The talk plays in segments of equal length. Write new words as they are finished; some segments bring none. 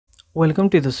Welcome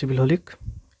to the Civil Holic.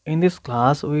 In this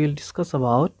class, we will discuss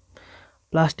about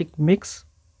plastic mix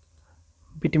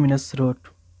bituminous road.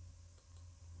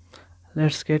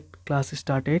 Let's get class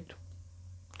started.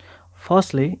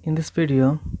 Firstly, in this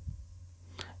video,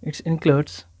 it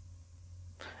includes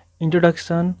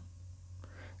introduction,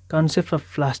 concept of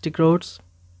plastic roads,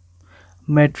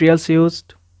 materials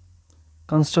used,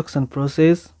 construction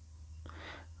process,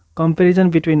 comparison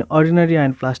between ordinary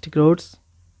and plastic roads,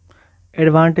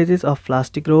 advantages of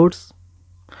plastic roads,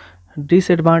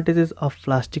 disadvantages of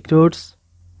plastic roads,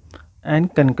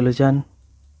 and conclusion.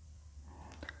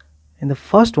 In the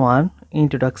first one,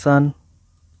 introduction.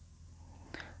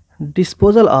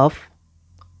 Disposal of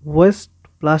waste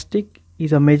plastic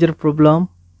is a major problem.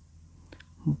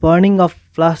 Burning of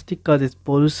plastic causes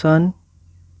pollution.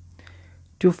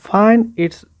 To find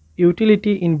its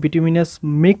utility in bituminous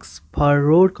mix for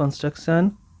road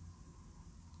construction,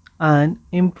 an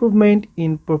improvement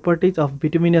in properties of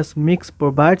bituminous mix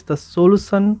provides the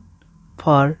solution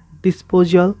for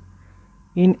disposal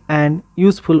in an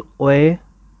useful way.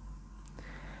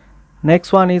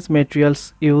 Next one is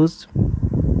materials used.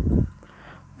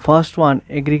 First one,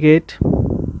 aggregate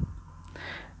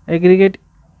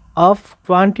of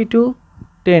 20 to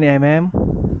 10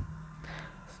 mm,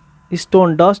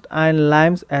 stone dust and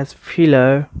limes as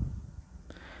filler.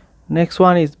 Next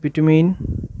one is bitumen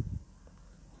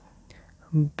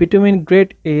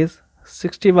grade is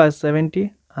 60 by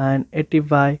 70 and 80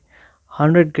 by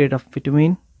 100 grade of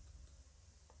bitumen.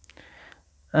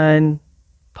 And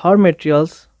third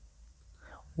materials,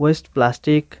 waste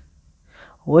plastic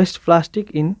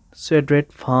in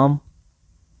shredded form.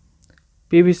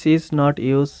 PVC is not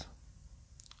used.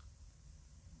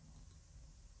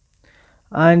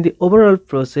 And the overall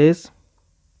process: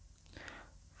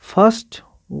 first,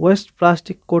 waste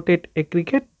plastic coated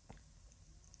aggregate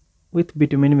with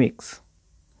bitumen mix.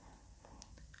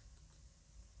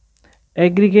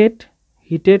 Aggregate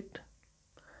heated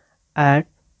at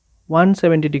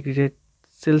 170 degrees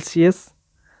Celsius,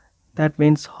 that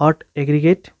means hot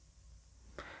aggregate.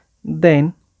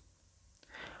 Then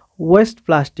waste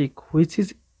plastic which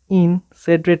is in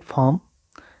shredded form,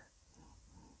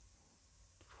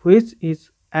 which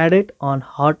is added on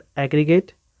hot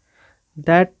aggregate,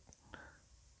 that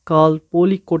called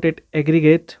poly coated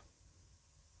aggregate.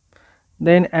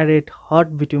 Then added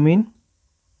hot bitumen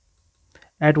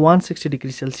at 160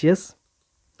 degrees Celsius.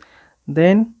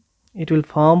 Then it will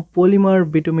form polymer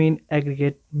bitumen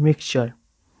aggregate mixture,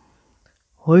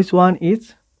 which one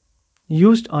is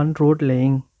used on road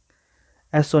laying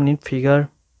as shown in figure.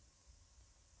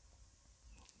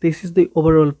 This is the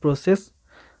overall process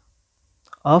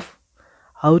of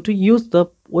how to use the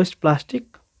waste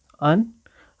plastic on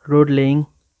road laying.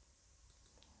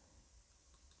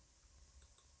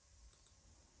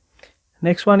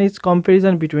 Next one is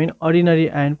comparison between ordinary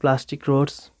and plastic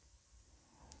roads.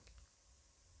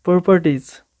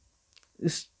 Properties: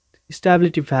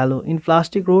 stability value in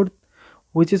plastic road,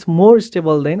 which is more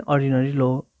stable than ordinary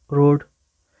road.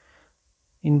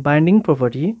 In binding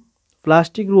property,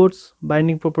 plastic roads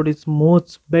binding property is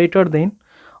much better than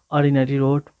ordinary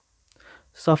road.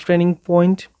 Softening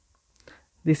point: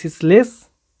 this is less,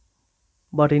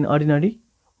 but in ordinary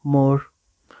more.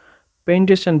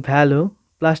 Penetration value: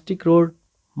 plastic road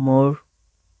more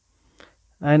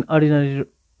and ordinary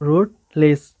road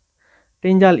less.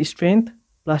 Tensile strength: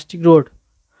 plastic road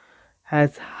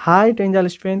has high tensile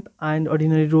strength and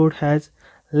ordinary road has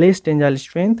less tensile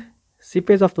strength.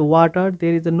 Seepage of the water: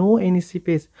 there is no any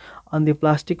seepage on the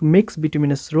plastic mix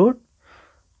bituminous road,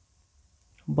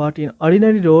 but in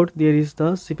ordinary road there is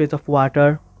the seepage of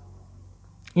water.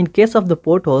 In case of the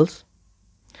potholes,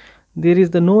 there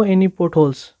is no any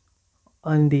potholes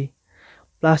on the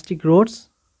plastic roads,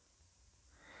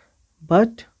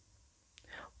 but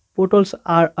potholes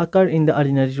occur in the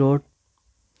ordinary road.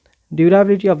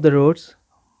 Durability of the roads: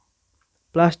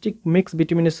 plastic mix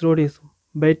bituminous road is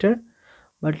better,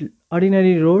 but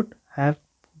ordinary road have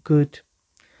good.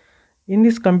 In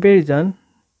this comparison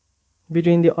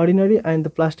between the ordinary and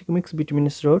the plastic mix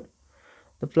bituminous road,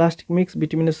 the plastic mix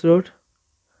bituminous road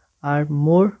are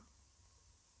more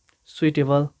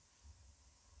suitable.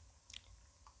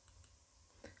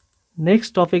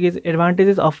 Next topic is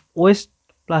advantages of waste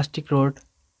plastic road.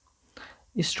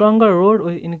 A stronger road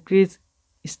will increase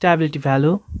stability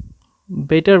value,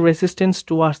 better resistance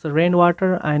towards the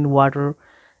rainwater and water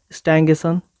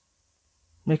stagnation.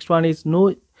 Next one is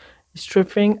no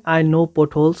stripping and no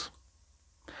potholes.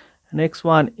 Next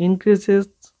one, increases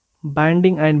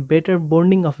binding and better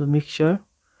bonding of the mixture.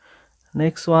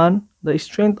 Next one, the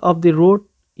strength of the road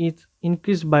is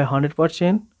increased by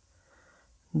 100%.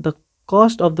 The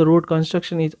cost of the road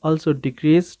construction is also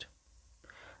decreased.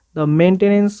 The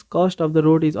maintenance cost of the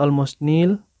road is almost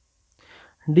nil.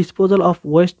 Disposal of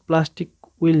waste plastic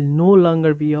will no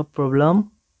longer be a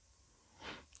problem.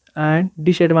 And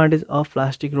disadvantage of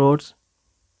plastic roads: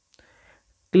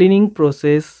 cleaning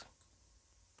process.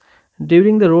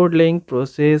 During the road laying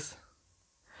process,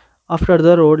 after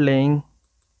the road laying.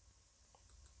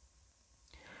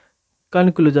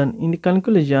 Conclusion: in the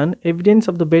conclusion, evidence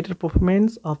of the better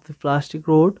performance of the plastic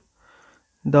road.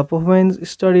 The performance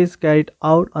studies carried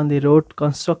out on the road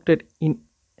constructed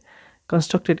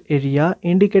area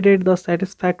indicated the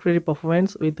satisfactory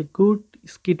performance with good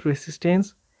skid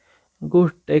resistance,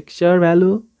 good texture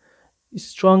value,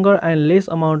 stronger and less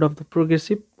amount of the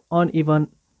progressive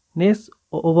unevenness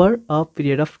over a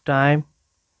period of time.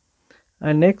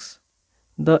 And next,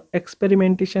 the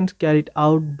experimentations carried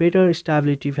out better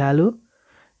stability value,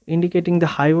 indicating the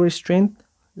higher strength,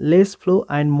 less flow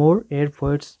and more air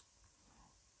voids.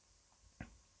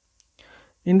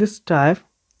 In this type,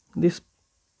 this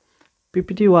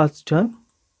PPT was done.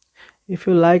 If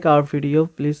you like our video,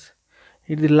 please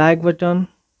hit the like button,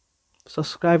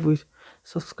 subscribe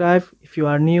if you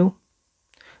are new,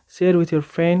 share with your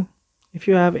friend. If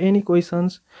you have any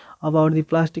questions about the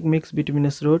plastic mix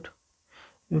bituminous road,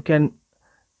 you can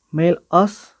mail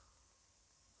us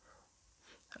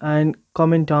and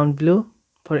comment down below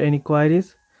for any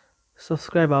queries.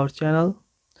 Subscribe our channel.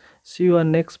 See you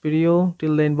on next video.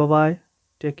 Till then, bye bye.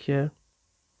 Take care.